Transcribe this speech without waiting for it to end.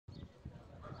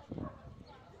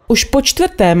Už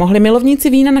počtvrté mohli milovníci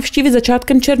vína navštívit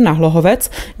začátkem června Hlohovec,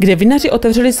 kde vinaři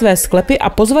otevřeli své sklepy a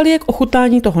pozvali je k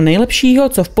ochutnání toho nejlepšího,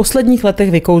 co v posledních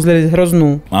letech vykouzlili z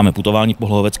hroznů. Máme putování po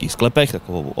hlohoveckých sklepech,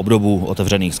 takovou obdobu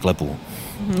otevřených sklepů.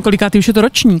 Kolikátý už je to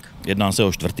ročník? Jedná se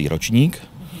o 4. ročník.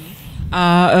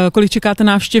 A kolik čekáte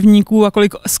návštěvníků a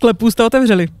kolik sklepů jste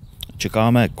otevřeli?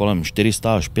 Čekáme kolem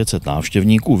 400 až 500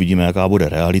 návštěvníků, uvidíme, jaká bude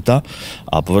realita,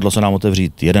 a povedlo se nám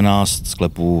otevřít 11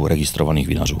 sklepů registrovaných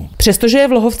vinařů. Přestože je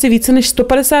v Hlohovci více než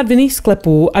 150 vinných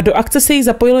sklepů a do akce se jich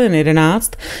zapojilo jen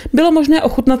 11, bylo možné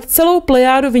ochutnat celou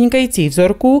plejádu vynikajících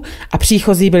vzorků a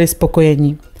příchozí byli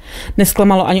spokojení.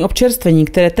 Nesklamalo ani občerstvení,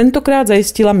 které tentokrát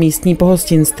zajistila místní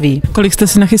pohostinství. Kolik jste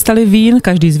si nachystali vín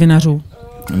každý z vinařů?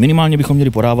 Minimálně bychom měli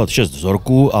podávat 6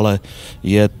 vzorků, ale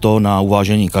je to na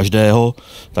uvážení každého,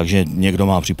 takže někdo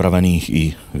má připravených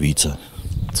i více.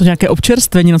 Co nějaké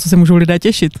občerstvení, na co se můžou lidé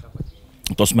těšit?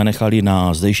 To jsme nechali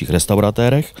na zdejších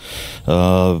restauratérech.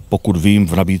 Pokud vím,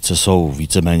 v nabídce jsou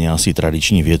víceméně asi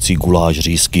tradiční věci, guláš,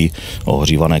 řízky,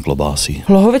 ohřívané klobásy.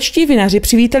 Hlohovečtí vinaři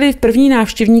přivítali v první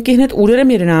návštěvníky hned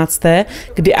úderem 11.,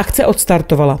 kdy akce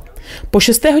odstartovala. Po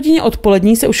 6. hodině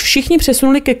odpolední se už všichni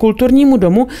přesunuli ke kulturnímu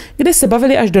domu, kde se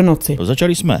bavili až do noci.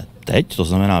 Začali jsme teď, to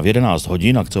znamená v 11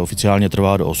 hodin, akce oficiálně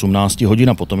trvá do 18 hodin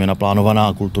a potom je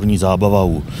naplánovaná kulturní zábava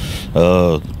u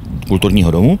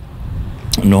kulturního domu.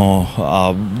 No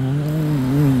a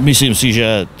myslím si,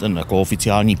 že ten jako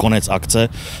oficiální konec akce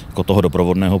jako toho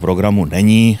doprovodného programu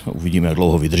není. Uvidíme, jak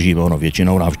dlouho vydržíme. Ono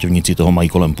většinou návštěvníci toho mají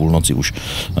kolem půlnoci už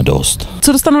dost.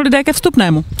 Co dostanou lidé ke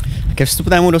vstupnému? Ke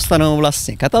vstupnému dostanou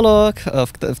vlastně katalog,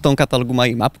 v tom katalogu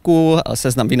mají mapku,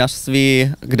 seznam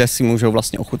vinařství, kde si můžou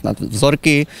vlastně ochutnat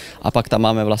vzorky, a pak tam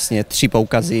máme vlastně 3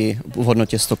 poukazy v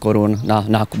hodnotě 100 korun na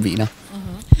nákup vína.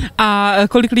 A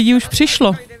kolik lidí už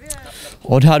přišlo?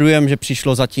 Odhadujeme, že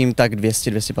přišlo zatím tak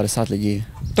 200-250 lidí.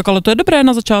 Tak ale to je dobré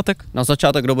na začátek. Na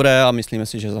začátek dobré a myslíme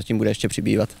si, že zatím bude ještě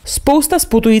přibývat. Spousta z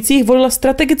putujících volila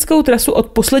strategickou trasu od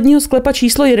posledního sklepa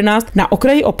číslo 11 na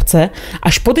okraji obce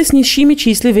až po ty s nižšími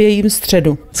čísly v jejím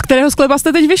středu. Z kterého sklepa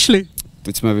jste teď vyšli?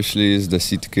 Teď jsme vyšli z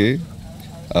 10.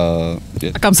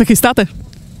 A kam se chystáte?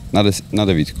 Na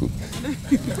 9.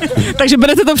 Takže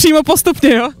berete to přímo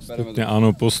postupně, jo? Postupně,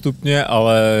 ano, postupně,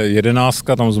 ale 11,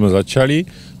 tam jsme začali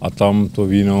a tam to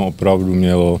víno opravdu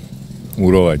mělo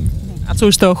úroveň. A co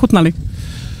už jste ochutnali?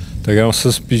 Tak já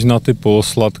se spíš na ty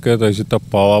polosladké, takže ta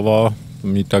pálava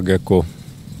mi tak jako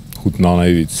chutná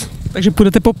nejvíc. Takže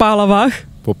půjdete po pálavách?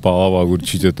 Po pálavách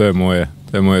určitě, to je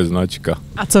moje značka.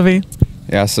 A co vy?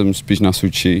 Já jsem spíš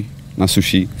na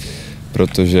suší,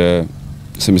 protože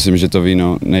si myslím, že to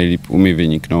víno nejlíp umí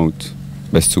vyniknout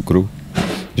bez cukru,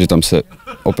 že tam se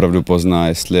opravdu pozná,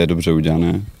 jestli je dobře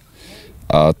udělané.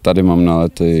 A tady mám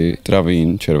naletý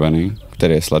travín červený,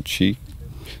 který je sladší,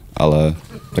 ale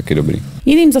taky dobrý.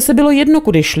 Jiným zase bylo jedno,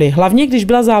 kudy šli, hlavně když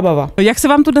byla zábava. Jak se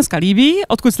vám tu dneska líbí,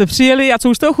 odkud jste přijeli a co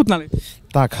už jste ochutnali?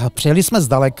 Tak, přijeli jsme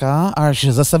zdaleka, až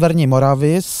ze severní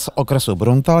Moravy, z okresu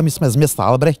Bruntal, my jsme z města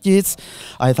Albrechtic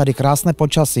a je tady krásné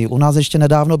počasí. U nás ještě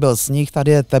nedávno byl sníh,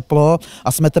 tady je teplo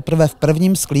a jsme teprve v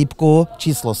prvním sklípku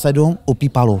číslo 7 u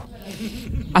Pípalu.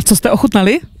 A co jste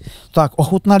ochutnali? Tak,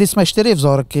 ochutnali jsme 4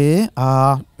 vzorky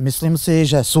a myslím si,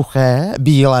 že suché,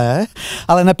 bílé,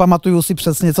 ale nepamatuju si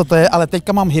přesně, co to je, ale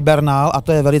teďka mám hibernál a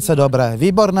to je velice dobré.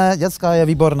 Výborné, děcka, je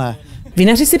výborné.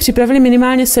 Vinaři si připravili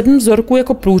minimálně 7 vzorků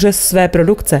jako průřez své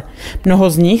produkce. Mnoho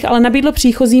z nich ale nabídlo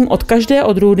příchozím od každé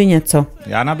odrůdy něco.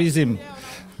 Já nabízím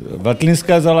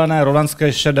veltlínské zelené,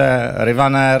 rolandské šedé,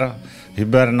 rivanér,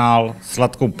 hibernál,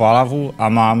 sladkou pálavu a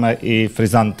máme i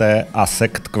frizanté a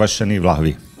sekt kvašený v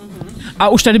lahvi. A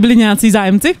už tady byli nějací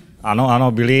zájemci?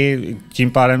 Ano, byli,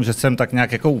 tím pádem, že jsem tak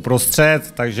nějak jako uprostřed,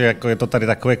 takže jako je to tady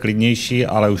takové klidnější,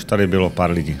 ale už tady bylo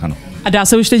pár lidí, ano. A dá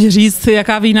se už teď říct,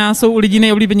 jaká vína jsou u lidí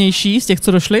nejoblíbenější z těch,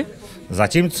 co došli?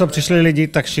 Zatím, co přišli lidi,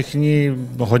 tak všichni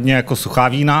hodně jako suchá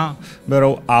vína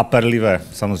berou a perlivé,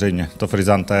 samozřejmě, to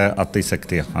frizanté a ty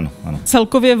sekty, ano.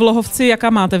 Celkově v Hlohovci, jaká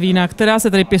máte vína, která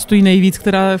se tady pěstují nejvíc,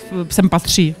 která sem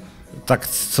patří? Tak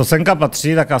co semka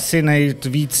patří, tak asi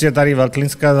nejvíc je tady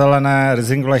veltlínské zelené,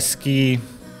 rizinglašský,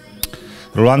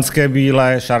 rulandské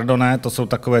bílé, chardonnay, to jsou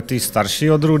takové ty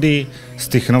starší odrůdy, z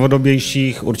těch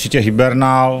novodobějších určitě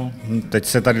hibernál, teď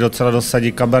se tady docela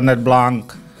dosadí cabernet blanc,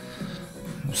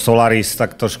 solaris,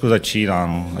 tak trošku začíná,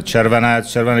 no. A červené,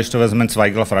 když to vezmeme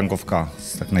Zweigla frankovka,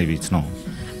 tak nejvíc, no.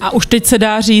 A už teď se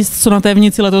dá říct, co na té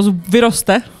vinici letos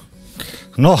vyroste?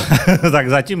 No, tak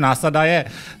zatím násada je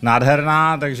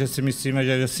nádherná, takže si myslíme,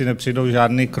 že si nepřijdou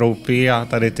žádný kroupy a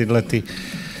tady tyhle ty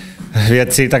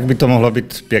věci, tak by to mohlo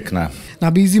být pěkné.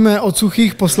 Nabízíme od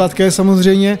suchých po sladké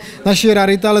samozřejmě. Naše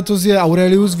rarita letos je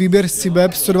Aurelius, výběr z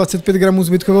Cibeb, 125 gramů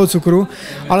zbytkového cukru,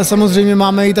 ale samozřejmě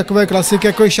máme i takové klasiky,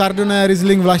 jako je Chardonnay,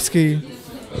 Riesling vlašský.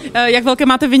 Jak velké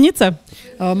máte vinice?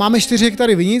 Máme 4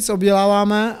 hektary vinic,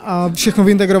 obděláváme a všechno v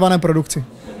integrované produkci.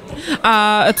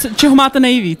 A čeho máte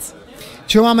nejvíc?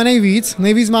 Čeho máme nejvíc?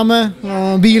 Nejvíc máme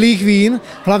bílých vín,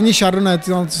 hlavně Chardonnay,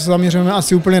 to se zaměřujeme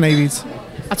asi úplně nejvíc.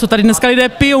 A co tady dneska lidé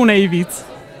pijou nejvíc?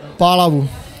 Pálavu,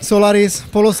 Solaris,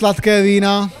 polosladké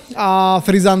vína a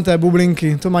frizanté,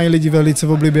 bublinky, to mají lidi velice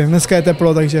v oblibě. Dneska je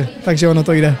teplo, takže ono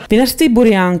to jde. Vinařství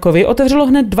Buriánkovi otevřelo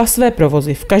hned 2 své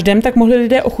provozy. V každém tak mohli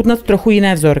lidé ochutnat trochu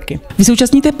jiné vzorky. Vy se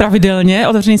účastníte pravidelně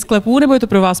otevřených sklepů, nebo je to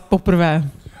pro vás poprvé?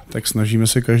 Tak snažíme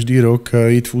se každý rok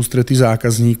jít v ústretí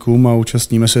zákazníkům a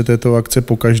účastníme se této akce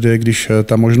pokaždé, když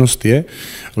ta možnost je.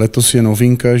 Letos je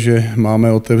novinka, že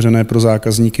máme otevřené pro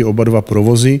zákazníky oba 2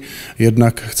 provozy.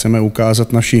 Jednak chceme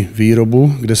ukázat naši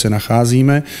výrobu, kde se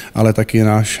nacházíme, ale taky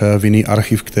náš vinný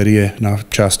archiv, který je na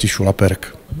části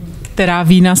Šulaperk. Která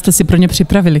vína jste si pro ně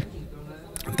připravili?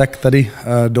 Tak tady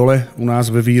dole u nás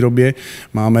ve výrobě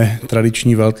máme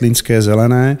tradiční veltlínské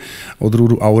zelené,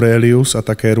 odrůdu Aurelius a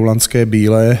také rulandské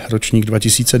bílé, ročník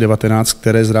 2019,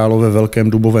 které zrálo ve velkém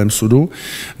dubovém sudu.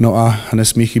 No a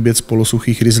nesmí chybět z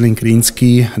polosuchých Riesling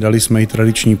rýnský, dali jsme i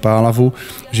tradiční pálavu,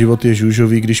 život je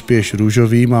žůžový, když piješ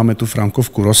růžový, máme tu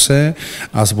frankovku rosé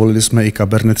a zvolili jsme i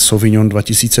Cabernet Sauvignon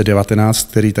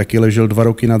 2019, který taky ležel 2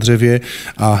 roky na dřevě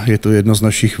a je to jedno z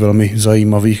našich velmi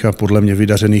zajímavých a podle mě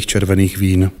vydařených červených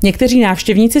vín. Někteří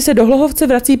návštěvníci se do Hlohovce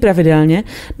vrací pravidelně,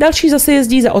 další zase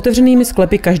jezdí za otevřenými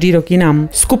sklepy každý rok jinam.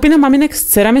 Skupina maminek s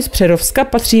dcerami z Přerovska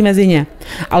patří mezi ně,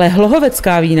 ale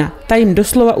hlohovecká vína, ta jim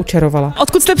doslova učarovala.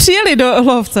 Odkud jste přijeli do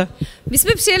Hlohovce? My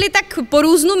jsme přijeli tak po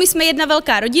různu, my jsme jedna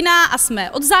velká rodina a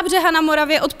jsme od Zábřeha na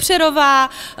Moravě, od Přerova,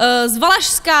 z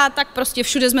Valašska, tak prostě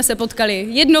všude jsme se potkali.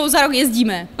 Jednou za rok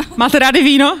jezdíme. Máte rádi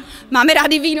víno? Máme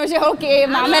rádi víno, že holky,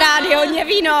 máme rádi hodně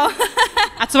víno.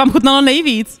 A co vám chutnalo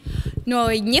nejvíc? No,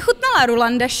 mě chutnala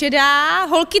Rulanda šedá,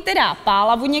 holky teda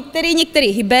pálavu některý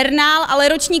hibernál, ale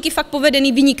ročníky fakt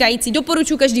povedený, vynikající,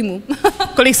 doporučuji každému.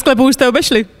 Kolik sklepů jste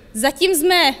obešli? Zatím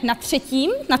jsme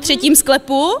na třetím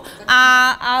sklepu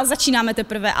a začínáme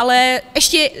teprve, ale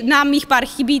ještě nám jich pár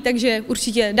chybí, takže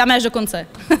určitě dáme až do konce.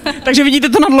 Takže vidíte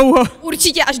to na dlouho.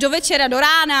 Určitě až do večera, do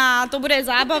rána, to bude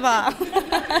zábava.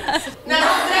 Na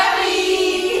zdraví!